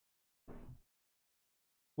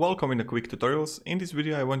Welcome in the quick tutorials. In this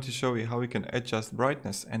video I want to show you how we can adjust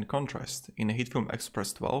brightness and contrast in a Hitfilm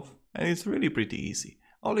Express 12, and it's really pretty easy.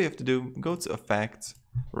 All you have to do, go to Effects,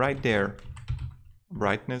 right there,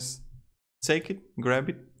 Brightness, take it, grab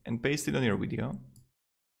it and paste it on your video.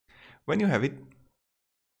 When you have it,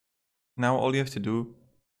 now all you have to do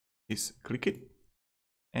is click it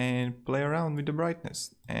and play around with the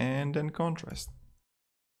brightness and then contrast.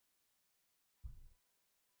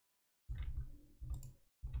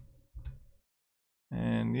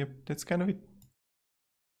 And yep, that's kind of it.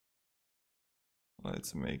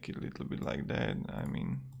 Let's make it a little bit like that. I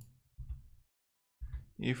mean,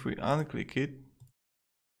 if we unclick it,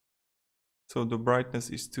 so the brightness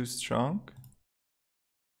is too strong.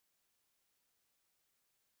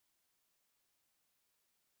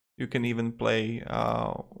 You can even play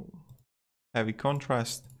heavy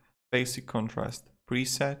contrast, basic contrast,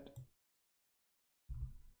 preset.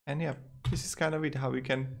 And yeah, this is kind of it, how we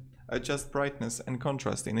can adjust brightness and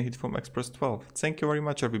contrast in a Hitfilm Express 12. Thank you very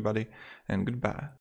much everybody, and goodbye.